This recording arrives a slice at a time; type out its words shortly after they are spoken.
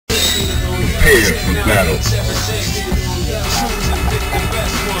Prepare for battle.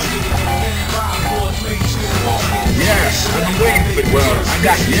 Yeah, I've been waiting for it.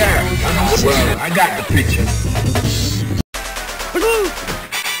 I got the picture.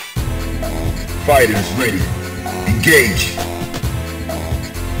 Fighters ready. Engage.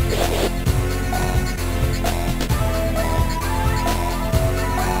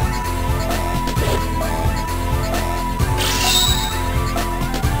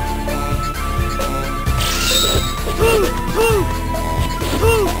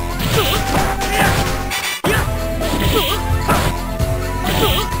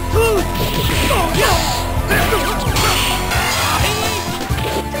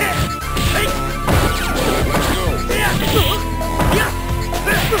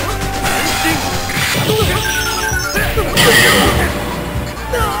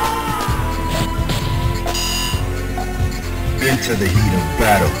 Into the heat of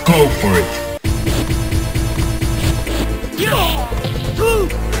battle. Go for it.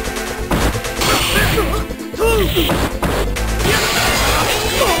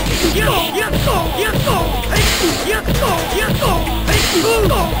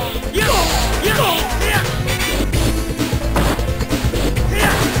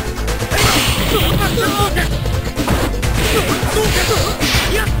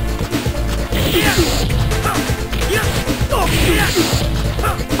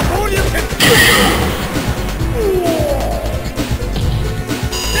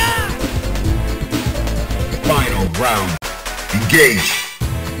 Final round. Engage.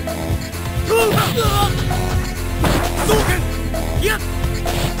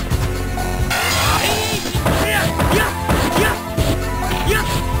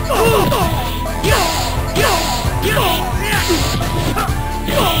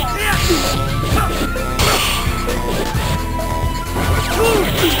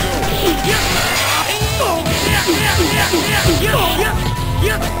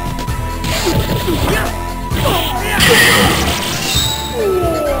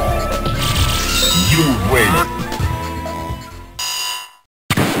 You win.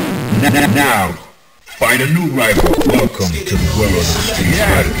 Now, find a new rival. Welcome to the world of street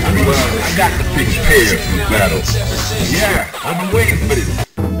fighting. I got the picture. Prepare for battle. Yeah, I've been waiting for this.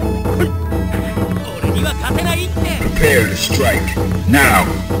 Prepare to strike. Now.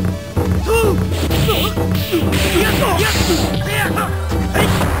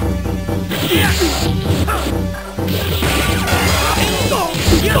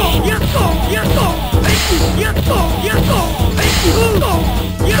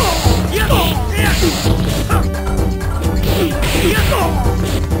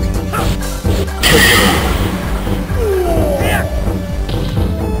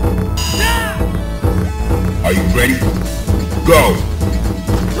 Are you ready? Go!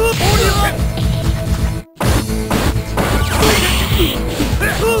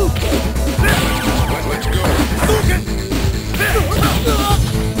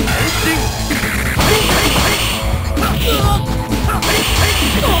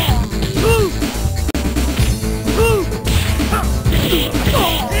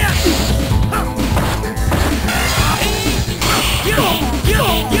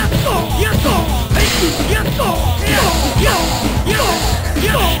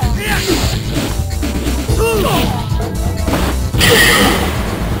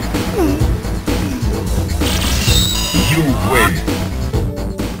 You win.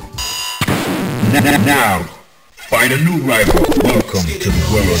 Now, find a new rival. Welcome to the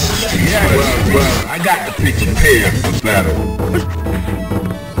world of street fighting. I got the picture. Prepare for battle.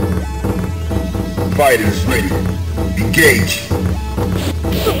 Fighters ready. Engage.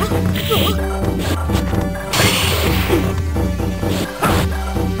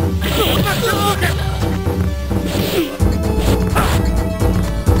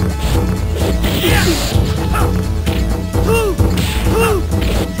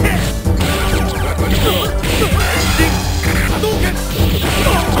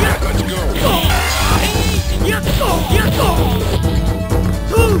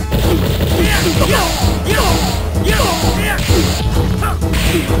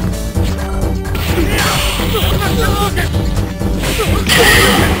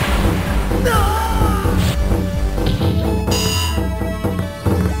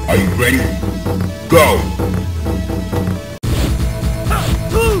 Are you ready? Go!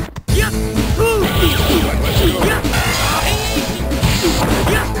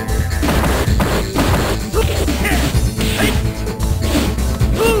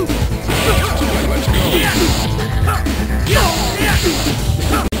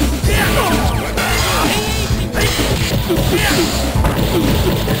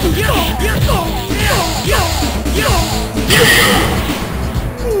 Yeah!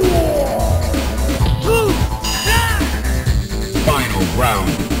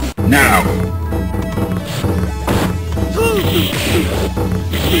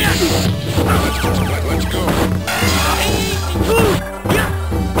 Let's go.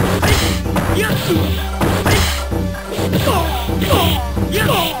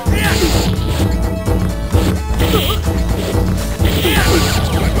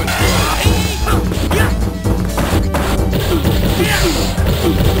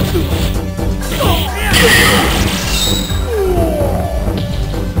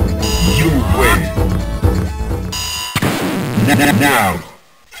 You win. Now,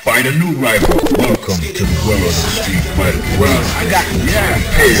 find a new rival. Welcome to the world of street fighting. Well, I got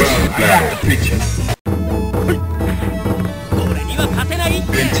the picture.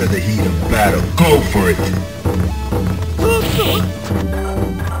 Into the heat of battle. Go for it.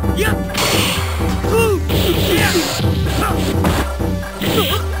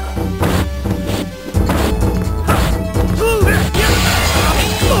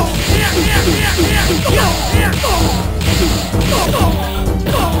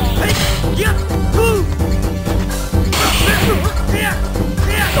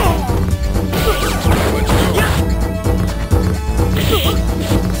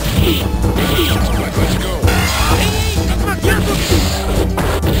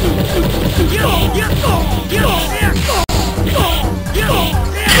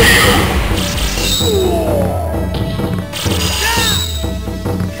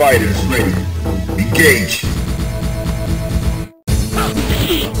 Fighters ready. Engage.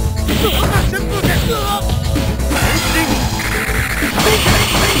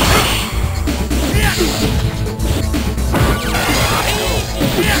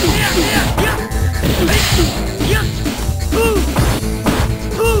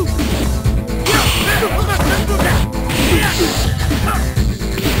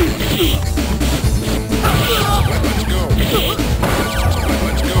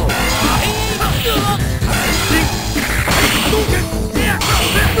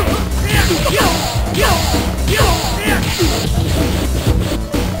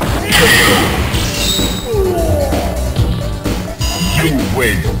 You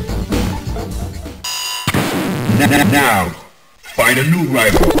win. Now, find a new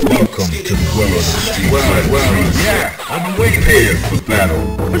rival. Welcome to the world of street fighting. Yeah, on the way. Prepare for battle.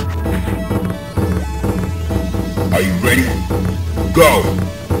 Are you ready? Go.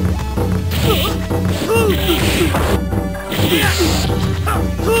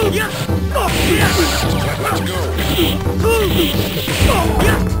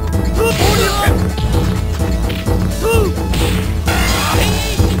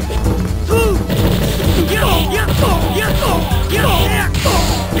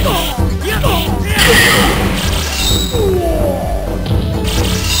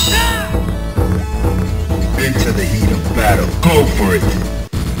 Into the heat of battle. Go for it.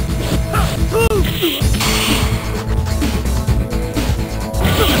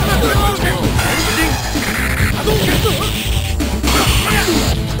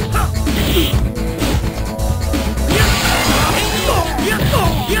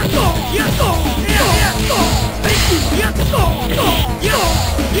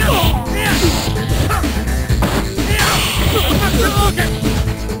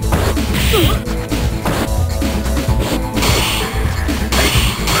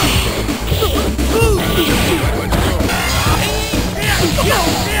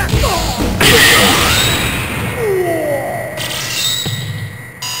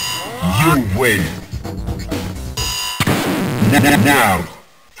 You win. Now,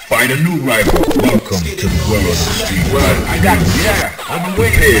 find a new rival. Welcome to the world of street fighting. I got on the way.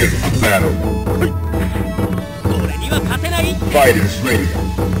 Prepare for battle. Fighters ready.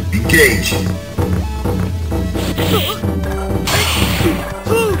 Engage.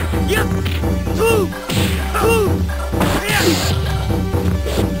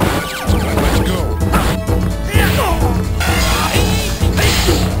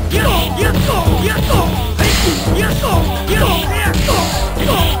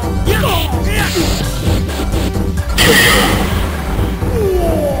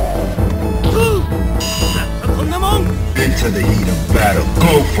 Into the heat of battle.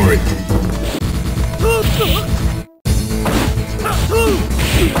 Go for it.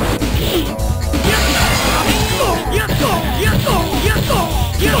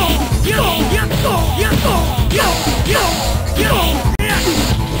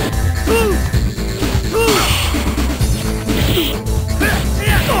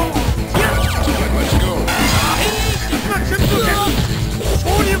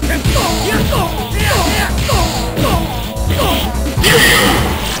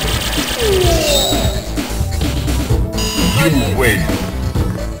 You win.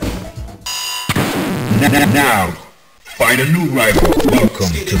 Now, Find a new rival.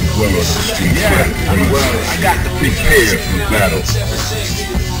 Welcome to the world of the street. Yeah, well, I got to prepare for battle.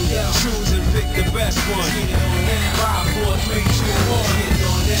 Choose and pick the best one. 5, 4, 3, 2,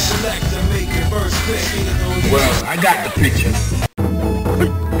 1. Select and make your first pick. Well, I got the picture.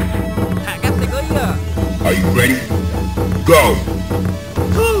 Are you ready? Go!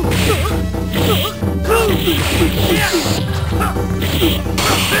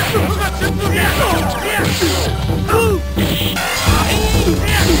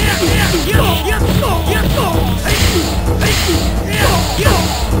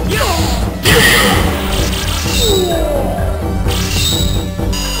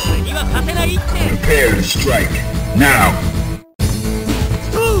 Prepare to strike. Now!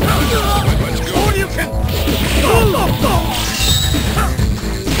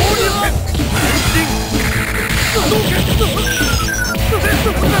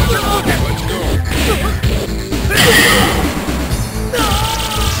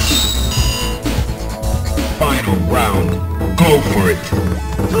 Final round. Go for it.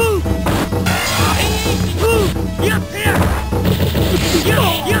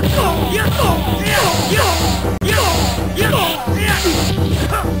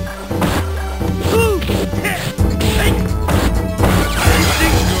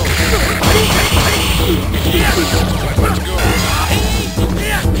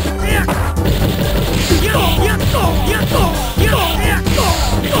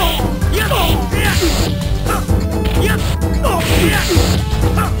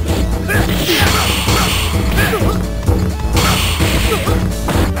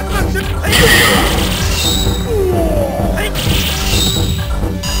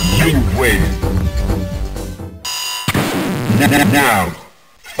 You win. Now,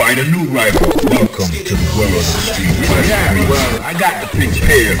 find a new rival. Welcome to the world of the street. Yeah, well, I got the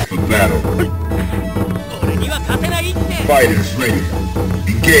prepare for battle. Fighters ready.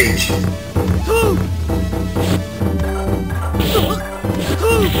 Engage.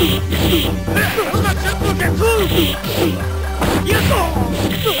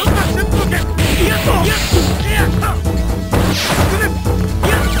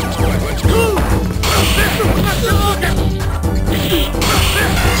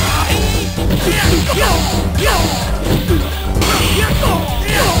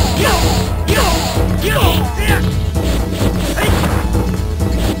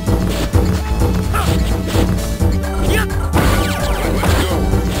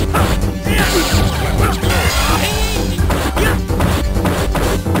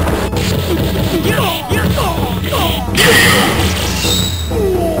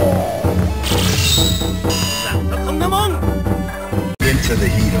 Into the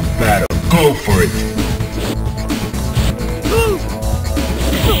heat of battle. Go for it.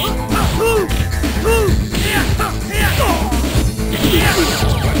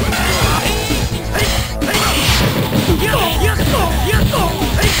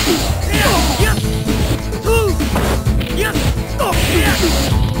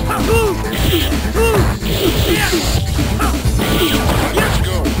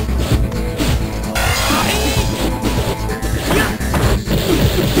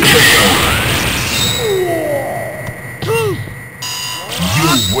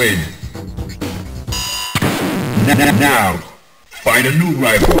 You win. Now, find a new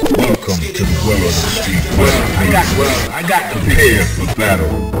rival. Welcome to the world of the street. Well, I got the prepare for battle.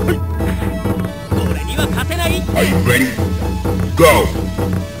 Are you ready? Go!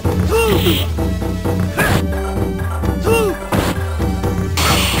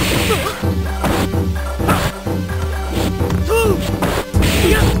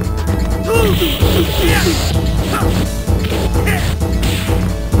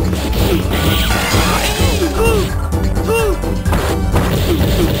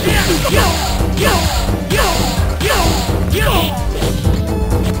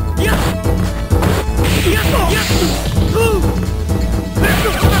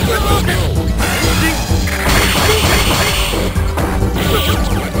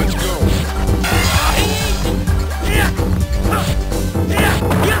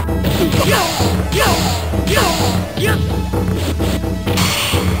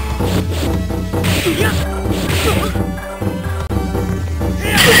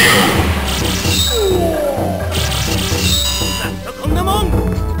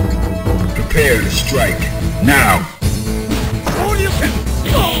 Prepare to strike. Now!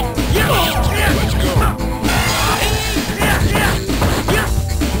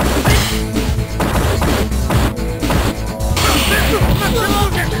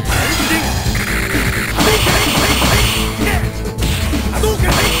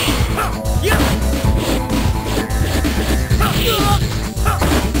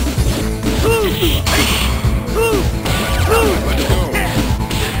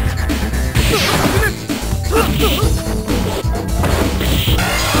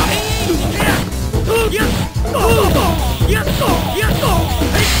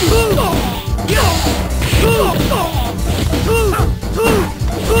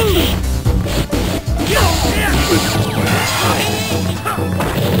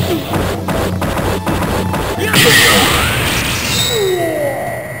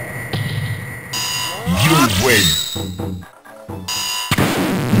 Win.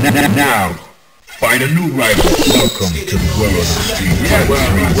 Now, find a new rival. Welcome to the world of street. Yeah,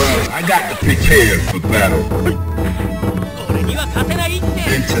 well, I got to prepare for battle.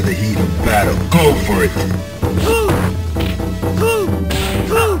 Into the heat of battle. Go for it.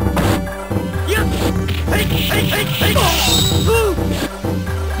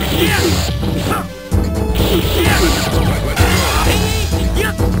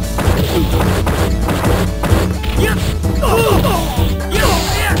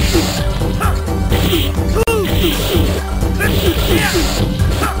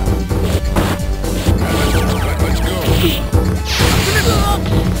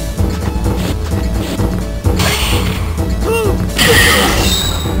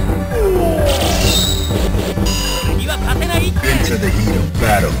 Into the heat of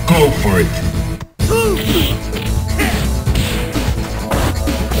battle. Go for it.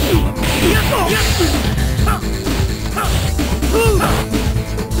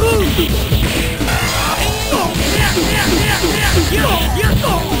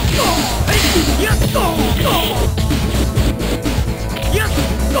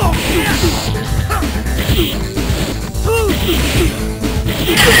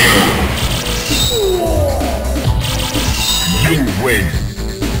 You win.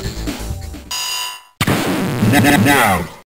 Now,